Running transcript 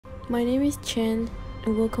My name is Chen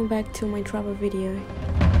and welcome back to my travel video.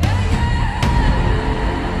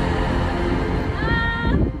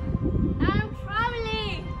 I'm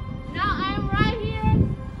traveling! Now I'm right here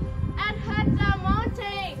at Hatta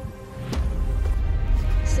Mountain!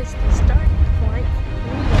 This is the starting point.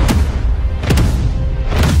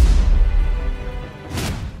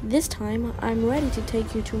 This time, I'm ready to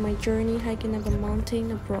take you to my journey hiking up a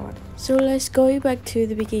mountain abroad. So let's go back to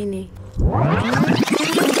the beginning.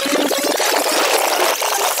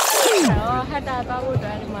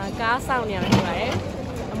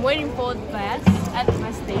 I'm waiting for the bus at the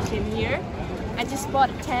bus station here. I just bought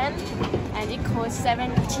a tent and it costs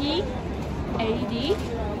 70, 80,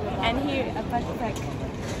 and here a backpack.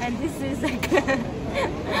 And this is like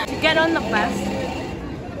to get on the bus.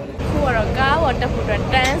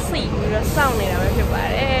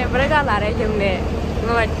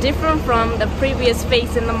 Different from the previous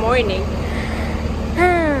phase in the morning.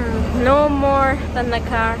 No more than the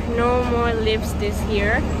car, no more lifts this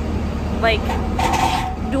year. Like,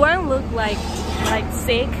 do I look like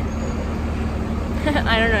sick?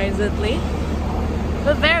 I don't know exactly.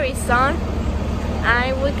 But very soon,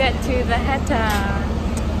 I will get to the Hatta.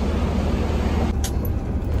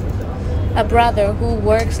 A brother who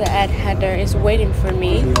works at Hatta is waiting for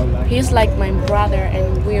me. He's like my brother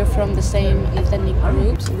and we're from the same ethnic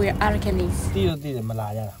groups. We're Arakanese.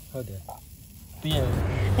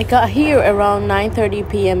 I got here around 9:30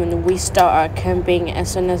 p.m. and we start our camping as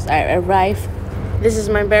soon as I arrive. This is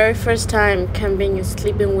my very first time camping and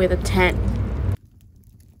sleeping with a tent.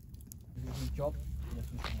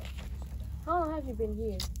 How long have you been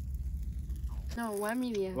here? No, 1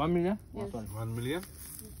 million. 1 million? Yes. 1 million?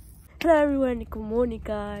 Hello everyone, good morning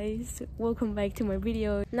guys. Welcome back to my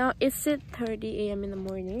video. Now it's 6:30 a.m. in the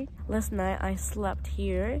morning. Last night I slept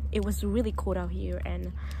here. It was really cold out here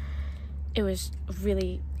and it was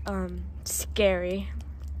really scary.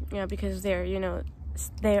 Yeah, because there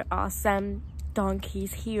are some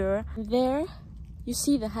donkeys here. There you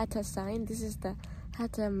see the Hatta sign. This is the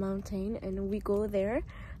Hatta mountain and we go there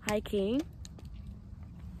hiking.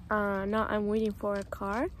 Now I'm waiting for a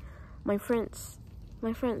car. My friend's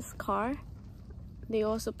car. They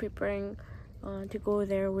also preparing to go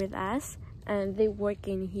there with us, and they work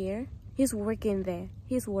in here. He's working there.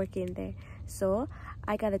 So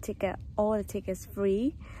I got a ticket. All the tickets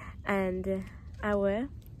free, and I will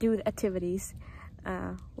do the activities,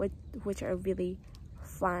 which are really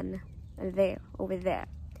fun. Over there.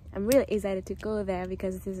 I'm really excited to go there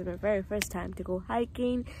because this is my very first time to go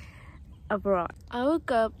hiking abroad. I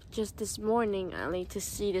woke up just this morning only to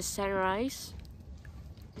see the sunrise.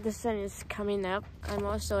 The sun is coming up. I'm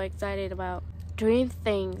also excited about doing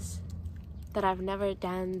things that I've never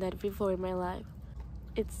done that before in my life.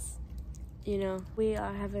 It's, we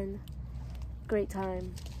are having a great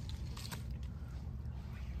time.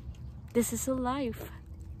 This is a life.